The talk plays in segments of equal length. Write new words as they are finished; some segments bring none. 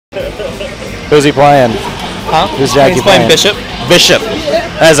Who's he playing? Huh? Who's Jackie He's playing Bishop. Bishop.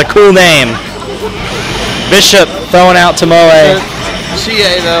 That is a cool name. Bishop throwing out to Moe. Chie,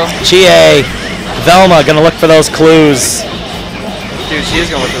 though. Chie. Velma gonna look for those clues. Dude, she is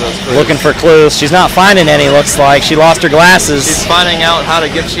gonna look for those clues. Looking for clues. She's not finding any, looks like. She lost her glasses. She's finding out how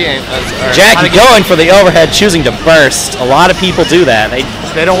to give Chie. Jackie going for the overhead, choosing to burst. A lot of people do that.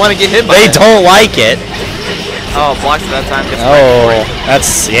 They don't want to get hit by it. They don't like it. Oh, blocks at that time.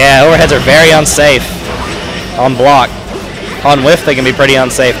 Yeah, overheads are very unsafe. On block. On whiff, they can be pretty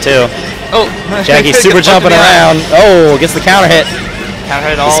unsafe, too. Oh, Jackie's super jumping around. Oh, gets the counter hit. Counter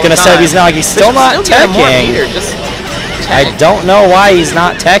hit all He's going to set he's not. He's still not teching. I don't know why he's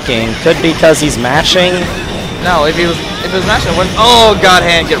not teching. Could be because he's mashing. No, if he was mashing, oh god,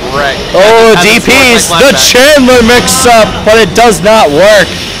 hand get wrecked. Oh, DPs, the Chandler mix-up, but it does not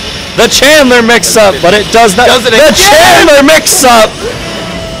work. The Chandler mix-up, but it does not. The Chandler mix-up.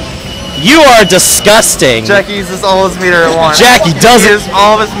 You are disgusting. Jackie uses all his meter at once. Jackie doesn't. He uses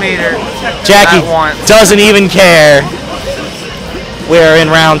all of his meter. Jackie doesn't even care. We're in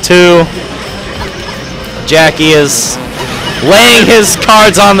round 2. Jackie is laying his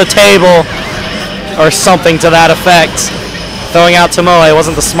cards on the table, or something to that effect. Throwing out to Moe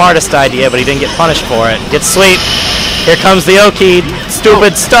wasn't the smartest idea, but he didn't get punished for it. Gets sweep. Here comes the Oki.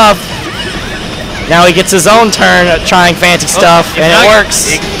 Stupid stuff. Now he gets his own turn at trying fancy stuff, and it works.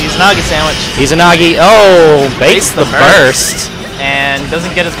 He's a Nagi sandwich. He's a Nagi. Oh, baits the burst. And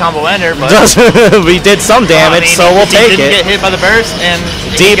doesn't get his combo ender, but he did some damage, so we'll take it. He didn't get hit by the burst, and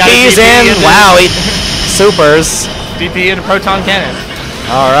DP's in. Wow, he supers. DP into proton cannon.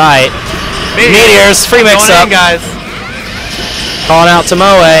 All right. Meteors, free mix-up. Guys. Calling out to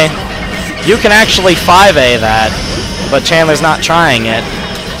Moe. You can actually 5A that, but Chandler's not trying it.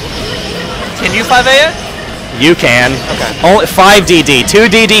 Can you 5A it? You can. Okay. Only 5DD.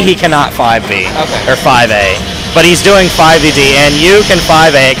 2DD he cannot 5B. Okay. Or 5A. But he's doing 5DD, and you can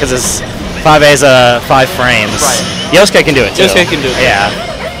 5A because his 5A is 5 frames. Right. Yosuke can do it too. Yosuke can do it. Yeah.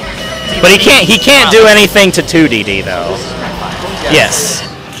 But he can't do anything to 2DD though. Yes.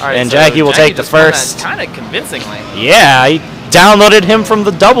 Right, and so Jackie will take the first. Kind of convincingly. Yeah, he downloaded him from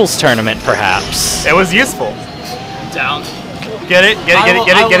the doubles tournament, perhaps. It was useful. Down. Get it? Get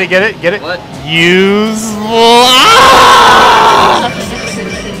it? What? Useful.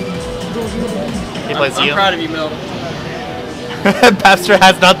 He plays you. I'm proud of you, Mel. Pastor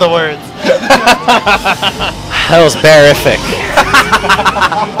has not the words. That was barific.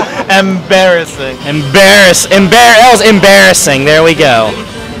 Embarrassing. That was embarrassing. There we go.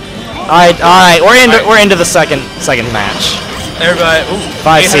 All right. We're into the second match. Everybody.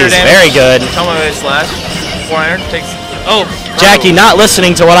 5Cs. Very good. Tomoe slash. 400 takes. Oh. Jackie not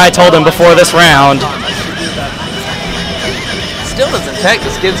listening to what I told him before this round. Still doesn't tech.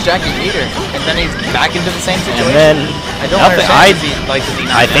 This gives Jackie meter, and then he's back into the same situation. And then I don't understand.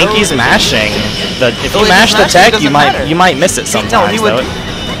 I think he's mashing. If you mash the tech, you might miss it sometimes. No, he would.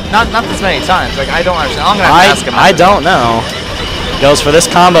 Not this many times. Like I don't understand. I'm gonna have to ask him. I don't know. Goes for this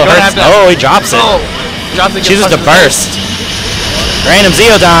combo. Hurts. Oh, he drops it. Oh, drops it. Chooses to burst. Random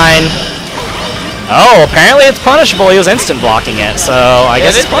Zeodyne. Oh, apparently it's punishable. He was instant blocking it, so I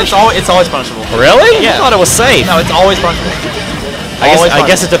guess it's punishable. It's always punishable. Really? Yeah. I thought it was safe. No, it's always punishable. I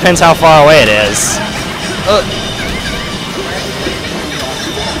guess it depends how far away it is.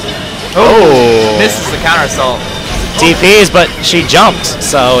 Oh. Misses the counter assault. DPs, but she jumped,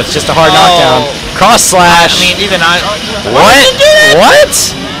 so it's just a hard knockdown. Cross slash. I mean, even I.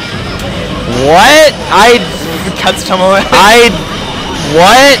 What? Cuts Tomoe.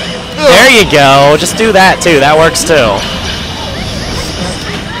 What? There you go. Just do that too. That works too.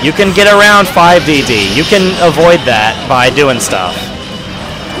 You can get around 5DD. You can avoid that by doing stuff.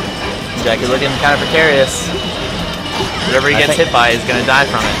 Jackie's looking kind of precarious. Whatever he gets hit by, he's gonna die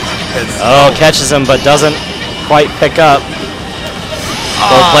from it. Catches him, but doesn't quite pick up.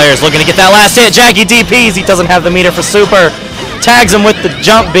 Both players looking to get that last hit. Jackie DPs. He doesn't have the meter for super. Tags him with the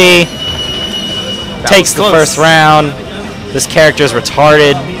jump B. Takes the first round. This character is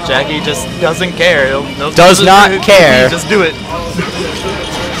retarded. Jackie just doesn't care. Does not care. Just do it.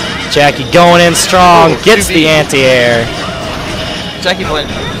 Jackie going in strong. Gets the anti-air. Jackie playing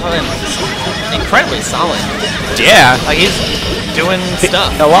incredibly solid. Yeah. Like he's doing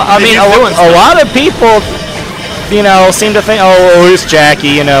stuff. A lot of people, seem to think, oh, who's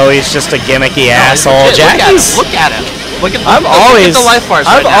Jackie? He's just a gimmicky asshole. Jackie's. Look at him. Look at the life bars.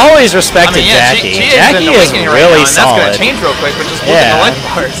 I've always respected Jackie. Jackie is really solid. That's gonna change real quick, but just look at the life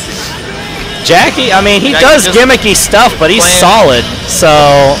bars. Jackie, he does gimmicky stuff, but he's solid,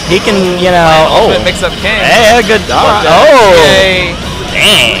 so he can, Mix-up king. Hey, good.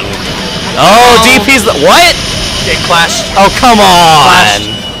 Dang. Oh, DP's the what? It clashed. Oh, come on.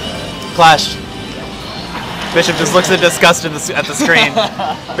 Clash. Bishop just looks in disgust at the screen.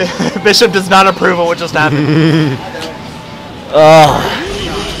 Bishop does not approve of what just happened. Oh,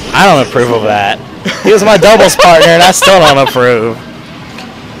 I don't approve of that. He was my doubles partner, and I still don't approve.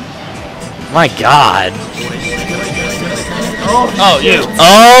 My God. Oh, you.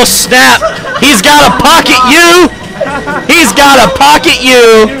 Oh, snap. He's got to pocket you. He's got to pocket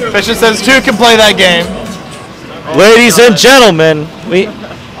you. Bishop says 2 can play that game. Ladies and gentlemen,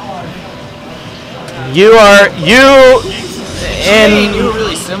 you were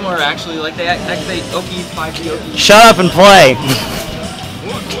really similar, actually. Like they activate Oki 5G Oki. Shut up and play.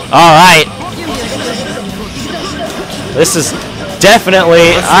 All right. This is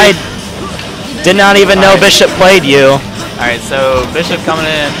definitely. I did not even know Bishop played you. All right, so Bishop coming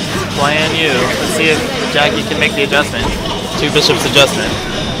in, playing you. Let's see if Jackie can make the adjustment to Bishop's adjustment.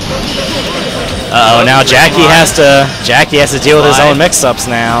 Uh oh, now Jackie has to deal with his own mix-ups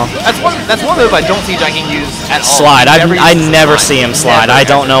now. That's one move I don't see Jackie use at all. Slide. I never see him slide. I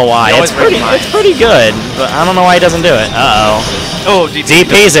don't know why. It's pretty good, but I don't know why he doesn't do it. Uh oh. Oh,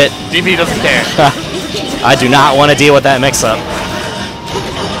 DP's it. DP doesn't care. I do not want to deal with that mix-up.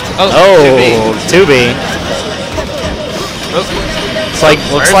 Oh, 2B.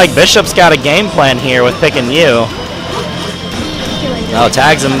 Looks like Bishop's got a game plan here with picking you. Oh,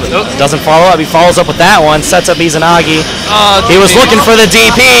 tags him. Doesn't follow up. He follows up with that one. Sets up Izanagi. He was looking for the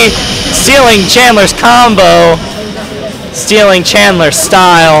DP. Stealing Chandler's combo. Stealing Chandler's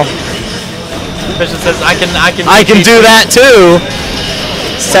style. Bishop says, I can do that too.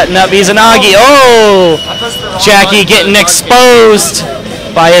 Setting up Izanagi. Oh! Jackie getting exposed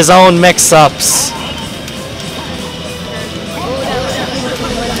by his own mix-ups.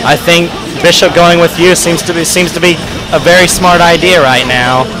 I think Bishop going with you seems to be a very smart idea right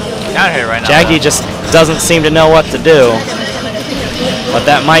now. Down here right now. Jackie just doesn't seem to know what to do. But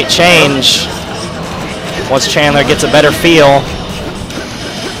that might change once Chandler gets a better feel.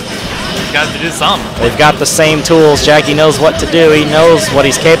 Got to do something. They've got the same tools. Jackie knows what to do. He knows what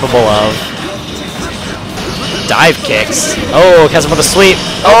he's capable of. Dive kicks. Oh, catch him with a sweep.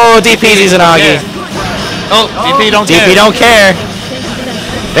 Oh, DP's Izanagi. Oh, DP don't care. DP don't care.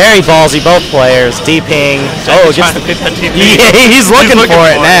 Very ballsy, both players. DPing. Oh, trying to pick that DP. Yeah, he's looking for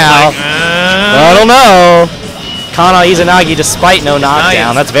it now. I don't know. Kana Izanagi despite no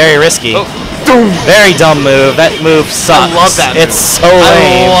knockdown. That's very risky. Very dumb move. That move sucks. I love that move. It's so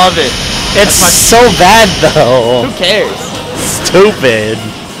lame. I love it. It's so bad though. Who cares? Stupid.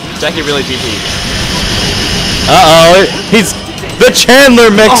 Jackie really DP. Uh-oh. He's the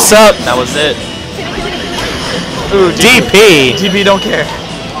Chandler mix-up. That was it. Ooh, DP. DP don't care.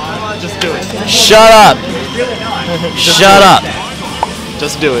 Just do it. Shut up. Shut up.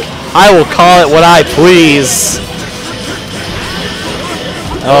 Just do it. I will call it what I please.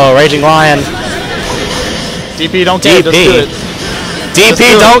 Oh, Raging Lion. DP don't care. Just do it.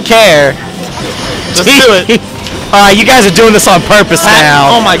 DP don't care. Just do it. Alright, you guys are doing this on purpose now.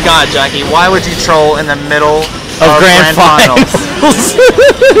 Oh my God, Jackie. Why would you troll in the middle of Grand Finals?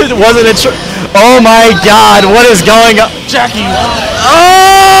 Wasn't it true? Oh my God, what is going on? Jackie.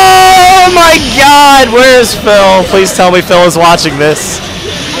 Oh my God, where is Phil? Please tell me Phil is watching this.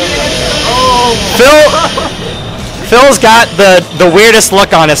 Phil's got the weirdest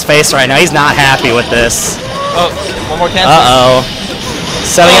look on his face right now. He's not happy with this. Oh, one more cancel. Uh-oh.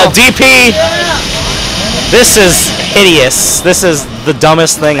 Setting up DP. This is hideous. This is the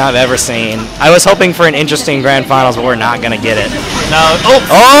dumbest thing I've ever seen. I was hoping for an interesting Grand Finals, but we're not going to get it. No.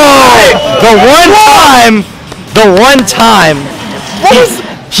 Oh! The one time.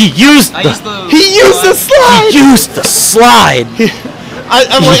 He used the slide. He used the slide.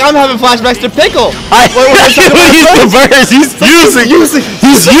 I'm having flashbacks to Pickle.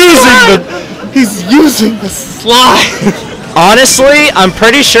 He's using the slide. Honestly, I'm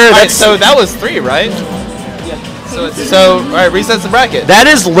pretty sure that's... So that was 3, right? So, alright, resets the bracket. That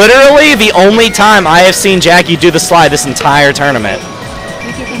is literally the only time I have seen Jackie do the slide this entire tournament.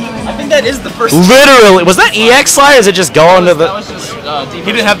 I think that is the first. Literally. Was that EX slide or is it just going to the... That was just, he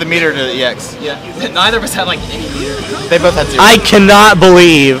didn't have the meter to the EX. Yeah. Neither of us had like any meter. They both had 0. I cannot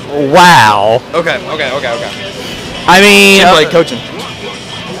believe. Wow. Okay. I mean... Chie coaching.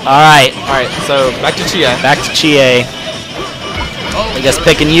 Alright, so back to Chie. Chie. I guess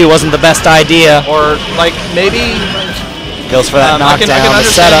picking you wasn't the best idea. Or, like, maybe... Goes for that knockdown, the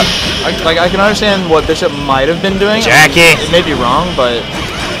setup. I can understand what Bishop might have been doing. Jackie! It may be wrong, but...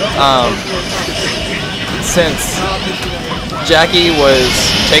 since Jackie was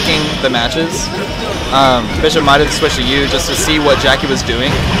taking the matches, Bishop might have switched to you just to see what Jackie was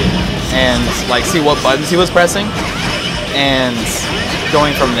doing and like see what buttons he was pressing and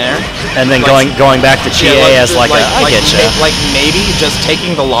going from there. And then like, going back to Chie as like I get you. Like maybe just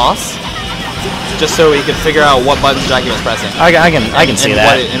taking the loss just so he could figure out what buttons Jackie was pressing. I can see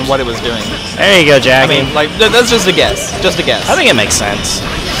that. What it was doing. There you go, Jackie. I mean, like that's just a guess. Just a guess. I think it makes sense.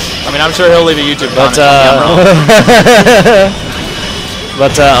 I mean, I'm sure he'll leave a YouTube comment.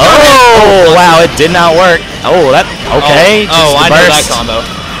 But oh wow, it did not work. Oh, that okay. I know that combo.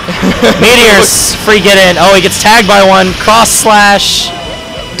 Meteors free get in. Oh, he gets tagged by one. Cross slash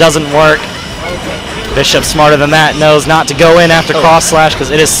doesn't work. Bishop, smarter than that, knows not to go in after cross slash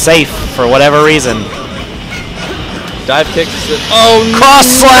because it is safe for whatever reason. Dive kick. Oh,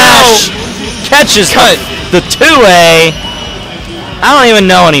 cross slash catches the 2A. I don't even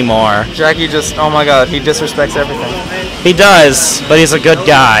know anymore. Jackie just, oh my god, he disrespects everything. He does, but he's a good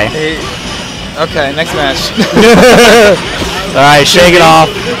guy. Okay, next match. Alright, shake it off.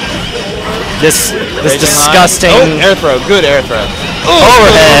 This disgusting air throw, good air throw.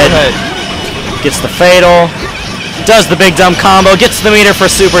 Overhead. Gets the fatal. Does the big dumb combo. Gets the meter for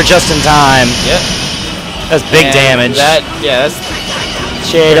super just in time. Yep. That's big damage. That's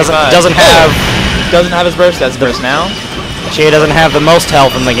Chie doesn't have his burst. That's burst now. Chie doesn't have the most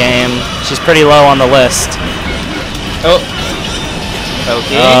health in the game. She's pretty low on the list. Oh.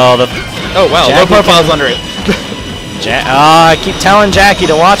 Okay. Oh wow. Low profile's under it. I keep telling Jackie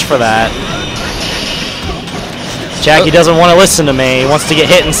to watch for that. Jackie doesn't want to listen to me. He wants to get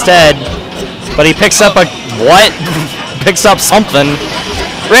hit instead. But he picks up a what? Picks up something.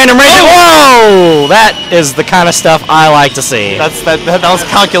 Random rage. Whoa! That is the kind of stuff I like to see. That was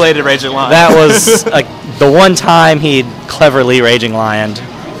calculated Raging Lion. That was the one time he cleverly Raging Lioned.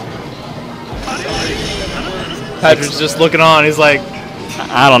 Patrick's just looking on. He's like,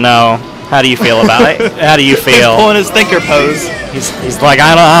 I don't know. How do you feel about it? How do you feel? He's pulling his thinker pose. He's like,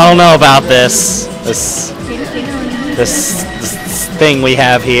 I don't know about this thing we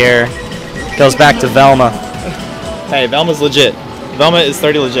have here. Goes back to Velma. Hey, Velma's legit. Velma is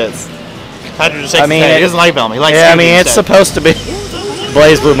 30 legits. Patrick just shakes his head. He doesn't like Velma. He likes it's supposed to be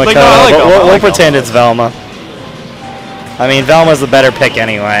Blaze Blue Makoto, but we'll pretend it's Velma. I mean, Velma's the better pick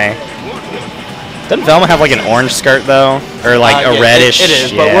anyway. Doesn't Velma have like an orange skirt though, or like a reddish? It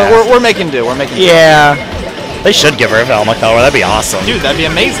is, but we're making do. We're making do. Yeah, they should give her a Velma color. That'd be awesome. Dude, that'd be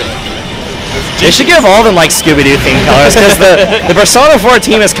amazing. They should give all of them like Scooby-Doo themed colors because the Persona 4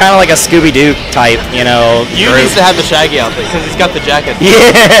 team is kind of like a Scooby-Doo type, you know. You needs to have the Shaggy outfit because he's got the jacket.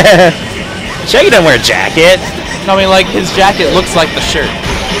 Yeah. Shaggy doesn't wear a jacket. No, I mean like his jacket looks like the shirt.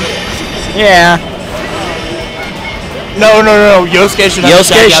 Yeah. No. Yosuke should have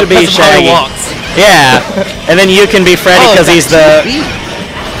Yosuke should be Shaggy. Yeah. And then you can be Freddy because he's the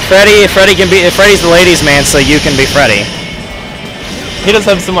Freddy can be Freddy's the ladies' man, so you can be Freddy. He does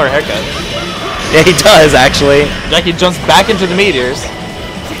have a similar haircut. Yeah, he does actually. Jackie jumps back into the meteors.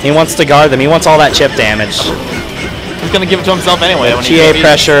 He wants to guard them. He wants all that chip damage. He's gonna give it to himself anyway. When Chie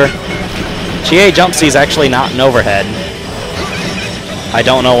pressure. Chie jump C is actually not an overhead. I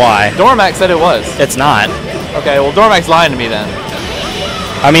don't know why. Dormac said it was. It's not. Okay, well Dormac's lying to me then.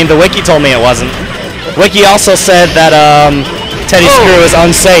 I mean, the wiki told me it wasn't. Wiki also said that Teddy Screw is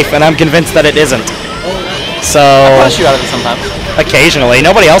unsafe, and I'm convinced that it isn't. So I push you out of it sometimes. Occasionally,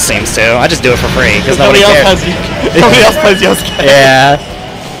 nobody else seems to. I just do it for free because nobody cares. Nobody else plays Yosuke. Yeah.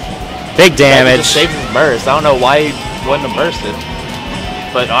 Big damage. He just saved his burst. I don't know why he wouldn't have bursted.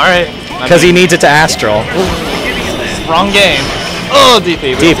 But alright. Because he needs it to Astral. Wrong game. Oh,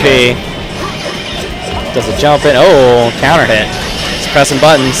 DP. DP. Does a jump in. Oh, counter hit. He's pressing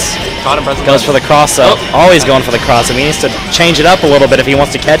buttons. Caught him pressing Goes for the cross up. Always going for the cross up. He needs to change it up a little bit if he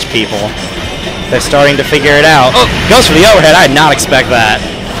wants to catch people. They're starting to figure it out. Goes for the overhead. I did not expect that.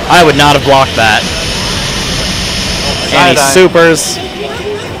 I would not have blocked that. And he supers.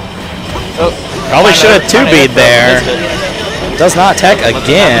 Probably should have 2B'd there. Does not tech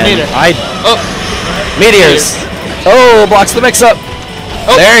again. Meteors. Oh, blocks the mix-up.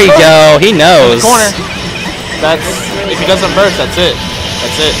 There you go. He knows. Corner. That's if he doesn't burst. That's it.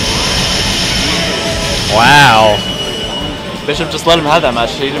 That's it. Wow. Bishop just let him have that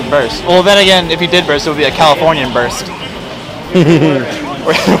much. He didn't burst. Well, then again, if he did burst, it would be a Californian burst,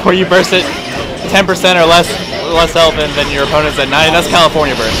 where you burst it 10% or less health, and then your opponent's at 90. That's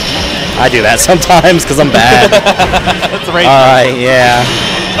California burst. I do that sometimes because I'm bad. That's a rage. Alright, yeah.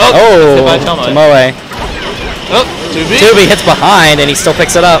 Tomoe. 2B hits behind and he still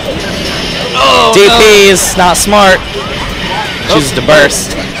picks it up. DP is not smart. Chooses to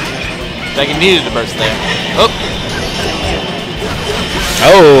burst. Like he needed to burst there.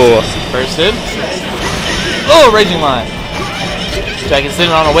 Oh. Bursted. Oh, Raging Line. Jackie's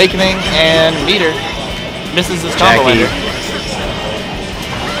sitting on Awakening and meter. Misses his combo Jackie. ender.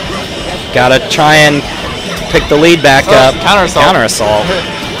 Gotta try and pick the lead back up. Counter assault. Counter assault.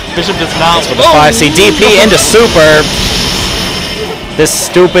 Bishop does not. With the 5C DP into super. This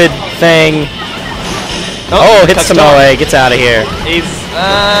stupid thing. Oh, hits Samoa. Gets out of here. He's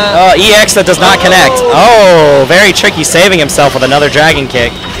EX that does not connect. Oh, very tricky, saving himself with another dragon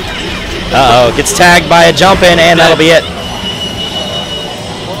kick. Uh-oh, gets tagged by a jump in, and that'll be it.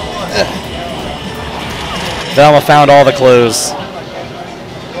 Velma found all the clues.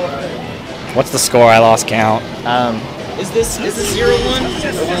 What's the score? I lost count. Is this 0-1?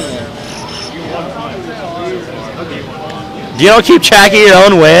 You don't keep track of your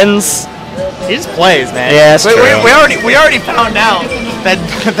own wins? He just plays, man. Yeah, that's true. We already found out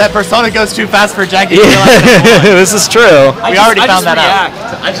that Persona goes too fast for Jackie. Yeah. This is true. We already found that out.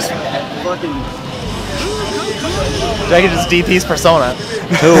 I just fucking. Jackie just DP's Persona.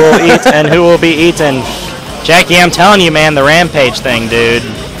 Who will eat and who will be eaten? Jackie, I'm telling you, man, the rampage thing, dude.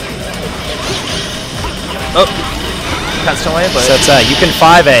 Oh, that's away, but So it's you can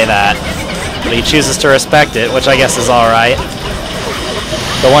 5A that, but he chooses to respect it, which I guess is all right.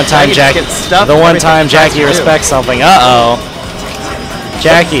 The one time Jackie respects something. Uh-oh.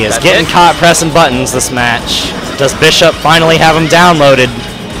 Jackie is getting caught pressing buttons this match. Does Bishop finally have him downloaded?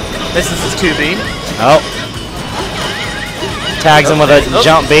 This is his 2B. Oh. Tags him with a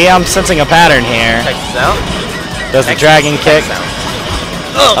jump B. I'm sensing a pattern here. Texas out. Does the dragon kick.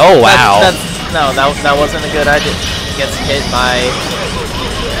 Oh, wow. No, that wasn't a good idea. Gets hit by...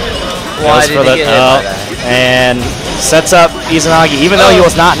 Why did he get hit by that? And sets up Izanagi, even though he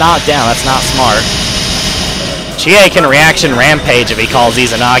was not knocked down. That's not smart. Chie can reaction rampage if he calls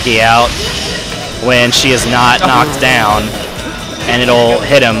Izanagi out when she is not knocked down, and it'll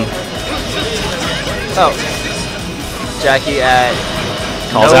hit him. Oh. Jackie at...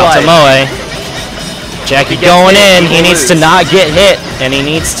 Calls out to Moe. Jackie going in. He needs to not get hit, and he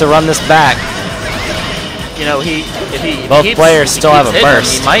needs to run this back. You know, both players still have a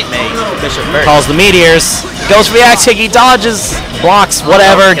burst. He might make Bishop burst. Calls the meteors. Goes for the axe kick. He dodges, blocks,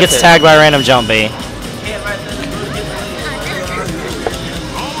 whatever. Gets tagged by a random jump B.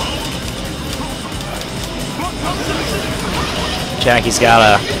 Jackie's got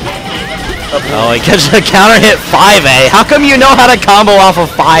a... Oh, he catches a counter hit 5A. How come you know how to combo off of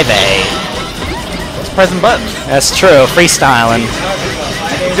 5A? It's pressing buttons. That's true. Freestyling.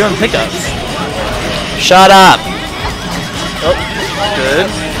 You're doing pickups. Shut up. Oh, good.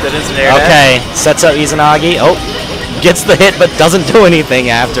 Good as an air dash. Okay, sets up Izanagi. Oh, gets the hit but doesn't do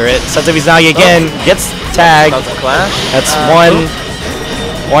anything after it. Sets up Izanagi again. Gets tagged. Clash. That's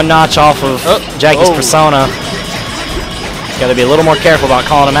one notch off of Jackie's persona. Got to be a little more careful about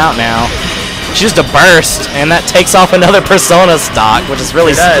calling him out now. She just a burst, and that takes off another persona stock, which is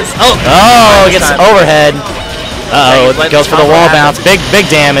really... It does. Oh, gets overhead. Uh-oh, goes for the wall bounce. Big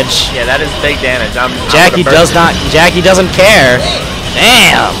damage. Yeah, that is big damage. Jackie doesn't care.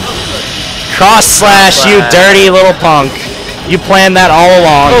 Damn. Cross slash, you dirty little punk. You planned that all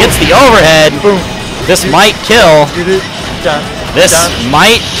along. Gets the overhead. This might kill. This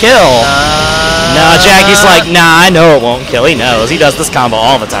might kill. No, Jackie's like, nah, I know it won't kill. He knows. He does this combo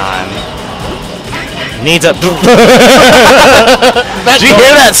all the time. Needs a... Did you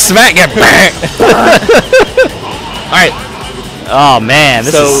hear that smack? Alright. Oh, man.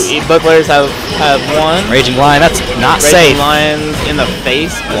 This is... both players have one. Raging Lion, that's not safe. Raging Lion in the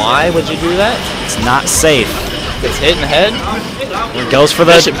face. Why would you do that? It's not safe. Gets hit in the head. He goes for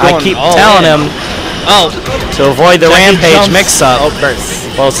the... I keep telling him. To avoid the rampage mix-up. Oh, burst.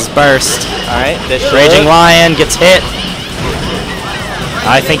 Blows his burst. Alright. Raging Lion gets hit.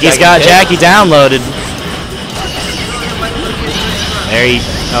 I think he's got Jackie downloaded. There he...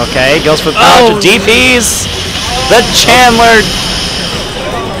 Okay, goes for the DPs. The Chandler...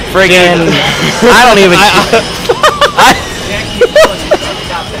 Friggin... I don't even...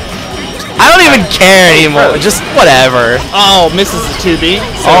 I don't even care anymore. Just whatever. Oh, misses the 2B.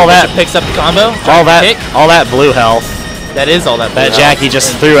 So all that picks up the combo. All that blue health. That is all that blue health. Jackie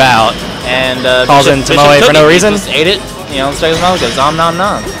just threw out. And calls in Tomoe for no reason. Just ate it. You know, straight his mouth goes nom nom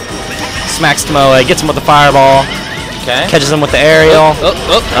nom. Smacks Tomoe. Gets him with the fireball. Okay. Catches him with the aerial.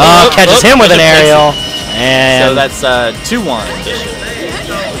 Catches him with an aerial. And so that's 2-1.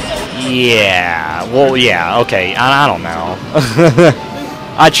 Yeah. Well, yeah. Okay. I don't know.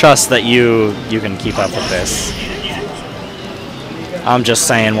 I trust that you can keep up with this. I'm just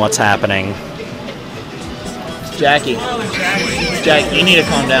saying what's happening. Jackie, you need to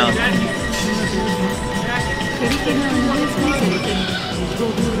calm down.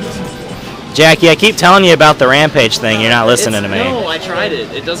 Jackie, I keep telling you about the Rampage thing. You're not listening to me. No, I tried it.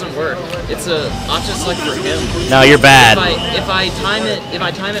 It doesn't work. It's a option select for him. No, you're bad. If I time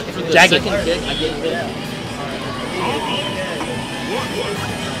it for the Jackie. second kick, I get hit.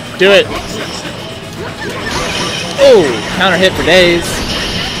 Do it. Oh, counter hit for days.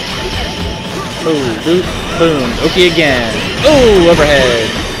 Oh, boot, boom, Oki again. Oh, overhead.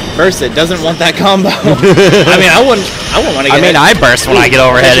 Burst it. Doesn't want that combo. I mean, I wouldn't want to get. I mean, I burst when I get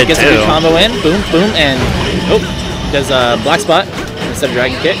overheaded gets too. a good combo in. Boom, boom, and does a black spot instead of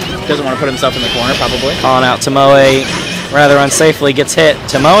dragon kick. Doesn't want to put himself in the corner, probably. Calling out Tomoe rather unsafely, gets hit.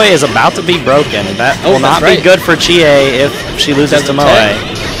 Tomoe is about to be broken. That will not be good for Chie if she loses Tomoe.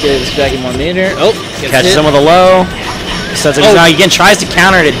 Gives Jackie 1 meter. Oh, catches him with a low. Says it now again, tries to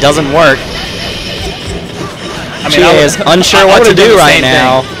counter it. It doesn't work. Chie is unsure what to do right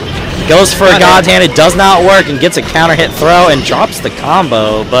now. Goes for a God's Hand, it does not work, and gets a counter hit throw and drops the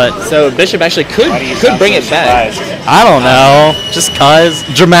combo. But so Bishop actually could bring it back. I don't know, just cause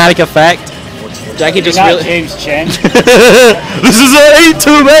dramatic effect. Jackie just really. James Chen. This is an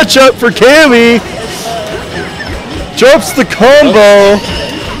 8-2 matchup for Cammy. Drops the combo.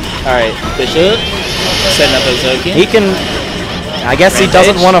 All right, Bishop setting up Ozoki. He can. I guess he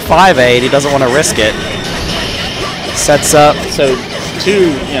doesn't want a 5-8. He doesn't want to risk it. Sets up. So.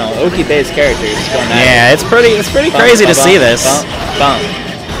 Two, Oki-based characters going at it. Yeah, it's pretty crazy to see this.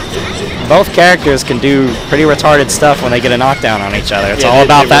 Both characters can do pretty retarded stuff when they get a knockdown on each other. It's all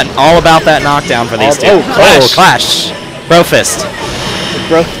about that knockdown for these two. Oh, clash. Bro fist.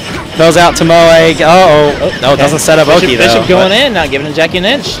 Bro. Goes out to Moe. No, doesn't set up Oki though. Bishop going in, not giving Jackie an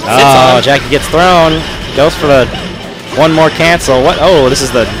inch. Jackie gets thrown. Goes for the one more cancel. What? Oh, this is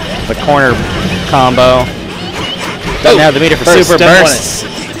the corner combo. Doesn't have the meter for super bursts.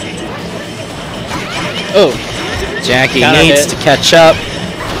 Jackie needs to catch up.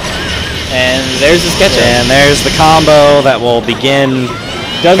 And there's his catch up. And there's the combo that will begin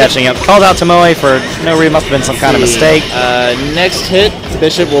catching up. Called out to Moe for no reason. Must have been some kind of mistake. Next hit,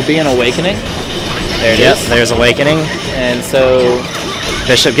 Bishop will be an Awakening. There it is. There's Awakening. And so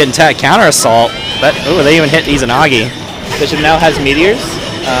Bishop getting counter assault. They even hit Izanagi. Bishop now has meteors.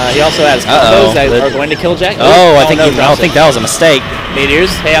 He also has combos that are going to kill Jack. I think that was a mistake. Meteors.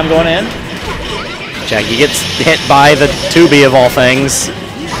 Hey, I'm going in. Jackie gets hit by the 2B of all things.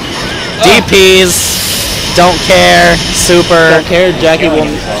 DPs. Don't care. Super. Don't care. Jackie will.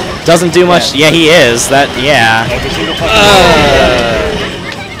 Doesn't do much. Yeah, he is.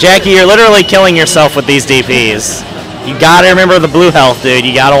 Jackie, you're literally killing yourself with these DPs. You gotta remember the blue health, dude.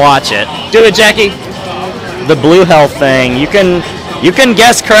 You gotta watch it. Do it, Jackie. The blue health thing. You can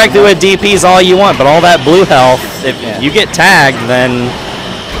guess correctly with DPs all you want, but all that blue health, if you get tagged, then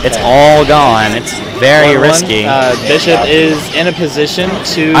it's all gone. It's very risky. Bishop is in a position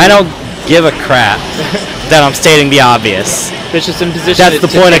to. I don't give a crap that I'm stating the obvious. Bishop's in position. That's the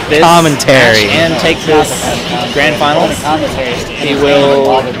point of commentary. And take this grand finals. He will.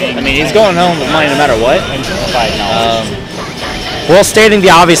 I mean, he's going home with money no matter what. Well, stating the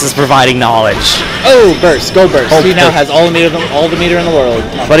obvious is providing knowledge. Oh, burst! Go burst! He now has all the meter in the world.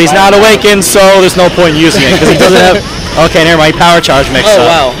 But he's not awakened, so there's no point in using it because he doesn't have. Okay, never mind. Power charge mixed up.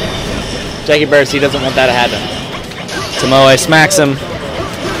 Oh wow! Jackie burst. He doesn't want that to happen. Tomoe smacks him.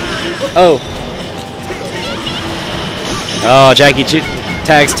 Oh, Jackie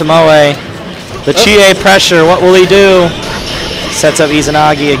tags Tomoe. The Chie pressure. What will he do? Sets up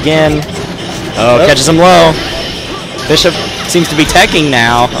Izanagi again. Catches him low. Bishop seems to be teching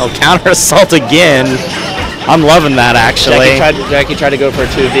now. Counter assault again. I'm loving that actually. Jackie tried to go for a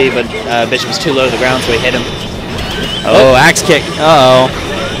 2V, but Bishop was too low to the ground, so he hit him. Axe kick.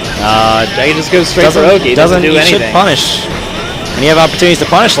 Jackie just goes straight for Oki. Doesn't do anything. Should punish. When you have opportunities to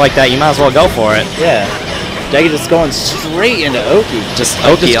punish like that, you might as well go for it. Yeah. Jackie just going straight into Oki. Just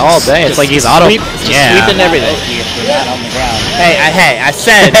Oki all day. It's like he's sweeping everything. Hey, I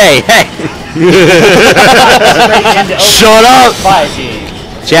said. Hey. Shut up.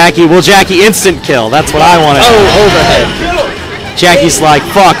 Jackie, Jackie instant kill. That's what I want to do. Overhead. Jackie's like,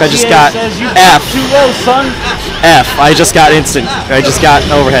 fuck, I just got F. F. I just got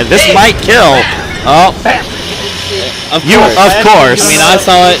overhead. This might kill. Of course. I mean, I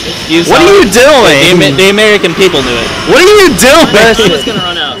saw it. What are you doing? The American people knew it. What are you doing? It's gonna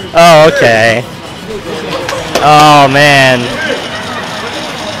run out. Oh, okay. Oh, man.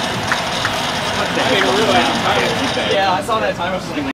 Yeah, I saw that timer.